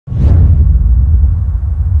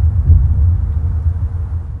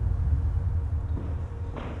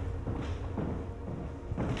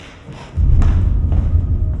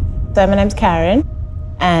So my name's Karen,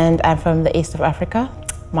 and I'm from the east of Africa.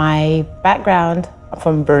 My background, I'm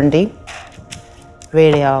from Burundi,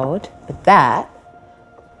 really old, but that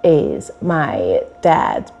is my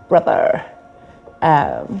dad's brother.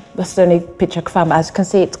 That's the only picture I could find, but as you can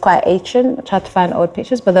see, it's quite ancient. I tried to find old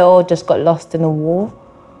pictures, but they all just got lost in the war.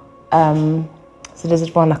 So this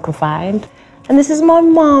is one I can find. And this is my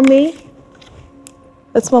mommy.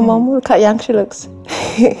 That's my mom, look how young she looks.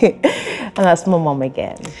 And that's my mom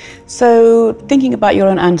again. So, thinking about your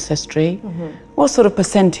own ancestry, what sort of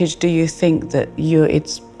percentage do you think that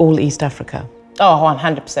it's all East Africa? Oh,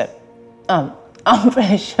 100%. I'm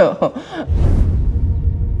pretty sure.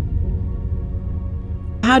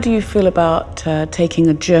 How do you feel about taking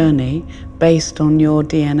a journey based on your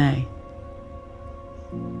DNA?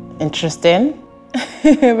 Interesting.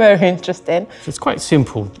 Very interesting. So it's quite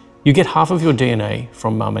simple. You get half of your DNA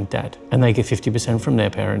from mum and dad, and they get 50% from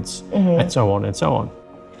their parents, and so on and so on.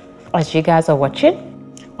 As you guys are watching?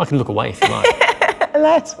 I can look away if you like.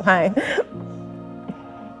 That's fine.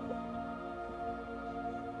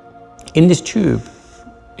 In this tube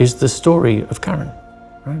is the story of Karen.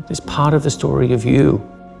 Right? This part of the story of you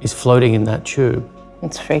is floating in that tube.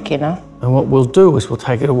 It's freaky, no? And what we'll do is we'll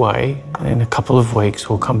take it away, and in a couple of weeks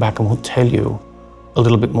we'll come back and we'll tell you a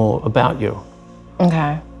little bit more about you.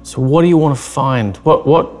 Okay. So what do you want to find?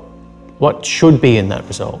 What should be in that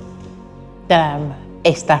result? That I'm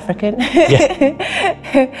East African.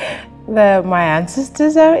 Yeah. My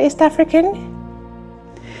ancestors are East African.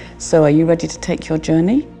 So are you ready to take your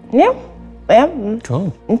journey? Yeah, I am.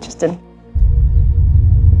 Cool. Interesting.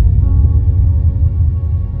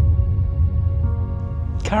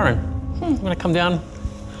 Karen, you want to come down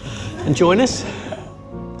and join us?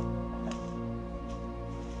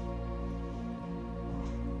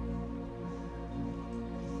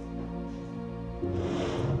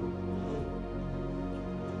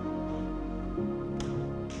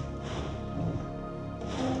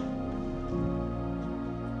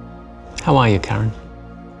 How are you, Karen?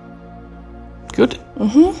 Good?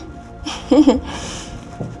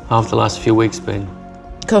 How've the last few weeks been?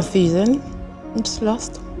 Confusing. I'm just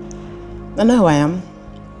lost. I know who I am.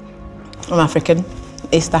 I'm African,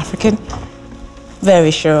 East African.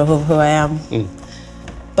 Very sure of who I am.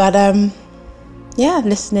 But yeah,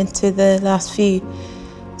 listening to the last few,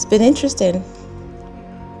 it's been interesting.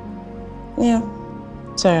 Yeah.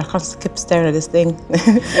 Sorry, I can't keep staring at this thing.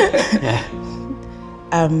 Yeah.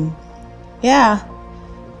 Yeah,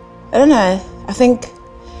 I don't know. I think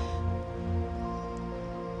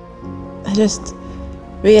I just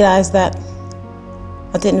realized that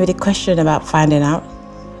I didn't really question about finding out,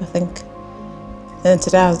 I think. And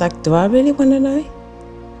today I was like, do I really want to know?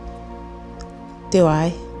 Do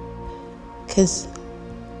I? Because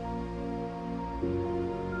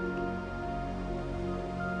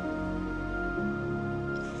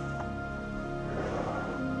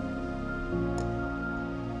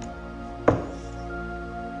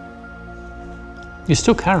You're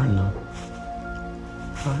still Karen, though.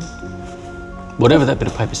 Right? Whatever that bit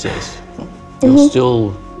of paper says, you're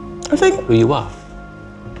still I think who you are.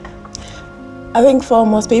 I think for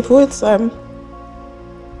most people it's not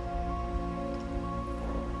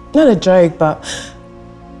a joke, but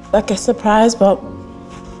like a surprise, but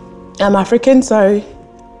I'm African, so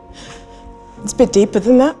it's a bit deeper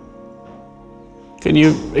than that. Can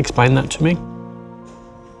you explain that to me?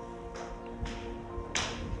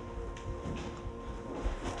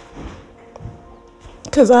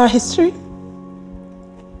 Because our history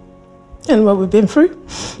and what we've been through.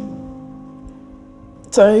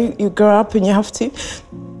 So you grow up and you have to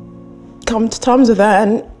come to terms with that,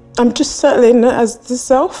 and I'm just settling as the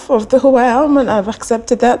self of who I am, and I've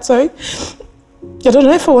accepted that. So I don't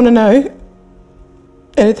know if I want to know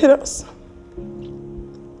anything else.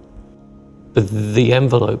 But the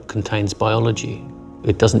envelope contains biology.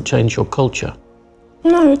 It doesn't change your culture.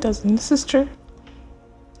 No, it doesn't. This is true.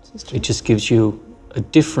 This is true. It just gives you a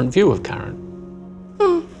different view of Karen.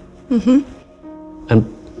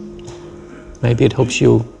 And maybe it helps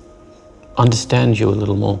you understand you a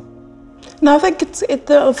little more. No, I think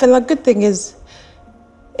I feel like a good thing is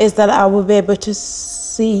that I will be able to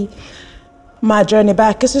see my journey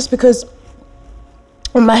back. It's just because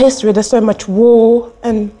in my history there's so much war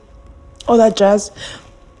and all that jazz.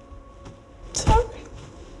 So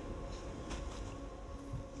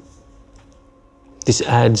This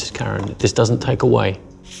adds, Karen. This doesn't take away.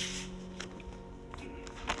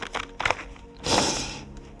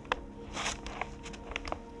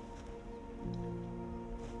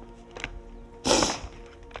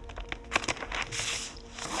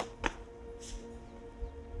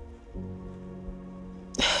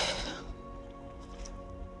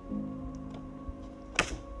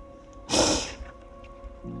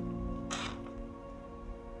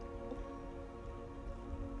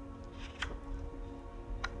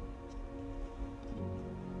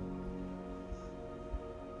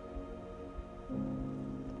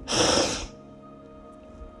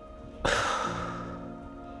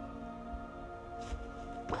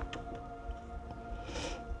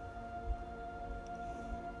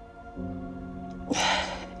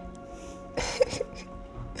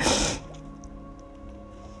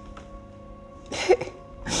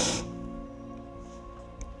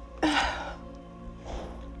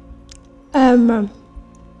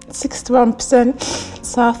 61%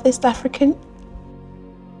 Southeast African,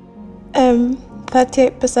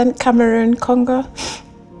 38% Cameroon, Congo,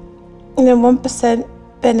 and then 1%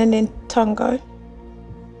 Benin and Togo.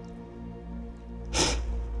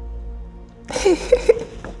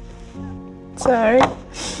 Sorry, I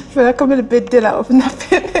feel like I'm in a big deal out of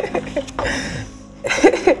nothing.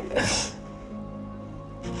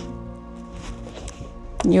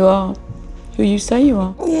 You are who you say you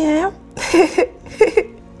are. Yeah.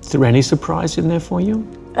 Is there any surprise in there for you?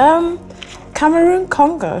 Cameroon,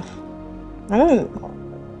 Congo.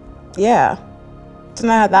 Yeah. Don't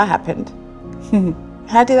know how that happened.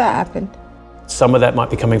 How did that happen? Some of that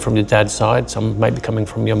might be coming from your dad's side, some may be coming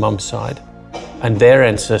from your mum's side. And their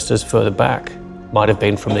ancestors further back might have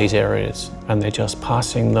been from these areas, and they're just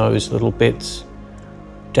passing those little bits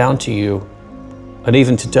down to you. And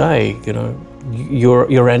even today, you know,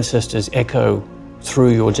 your ancestors echo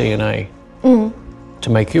through your DNA to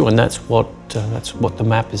make you, and that's what the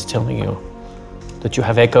map is telling you, that you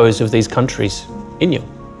have echoes of these countries in you.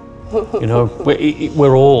 You know,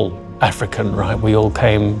 we're all African, right? We all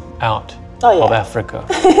came out of Africa,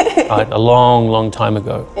 right? A long, long time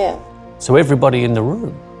ago. Yeah. So everybody in the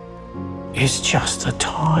room is just a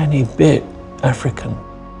tiny bit African,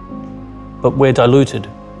 but we're diluted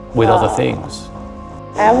with other things.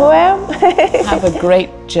 I will. Have a great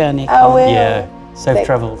journey. I will. Yeah, safe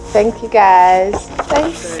travels. Thank you guys.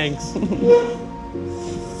 Thanks. Thanks.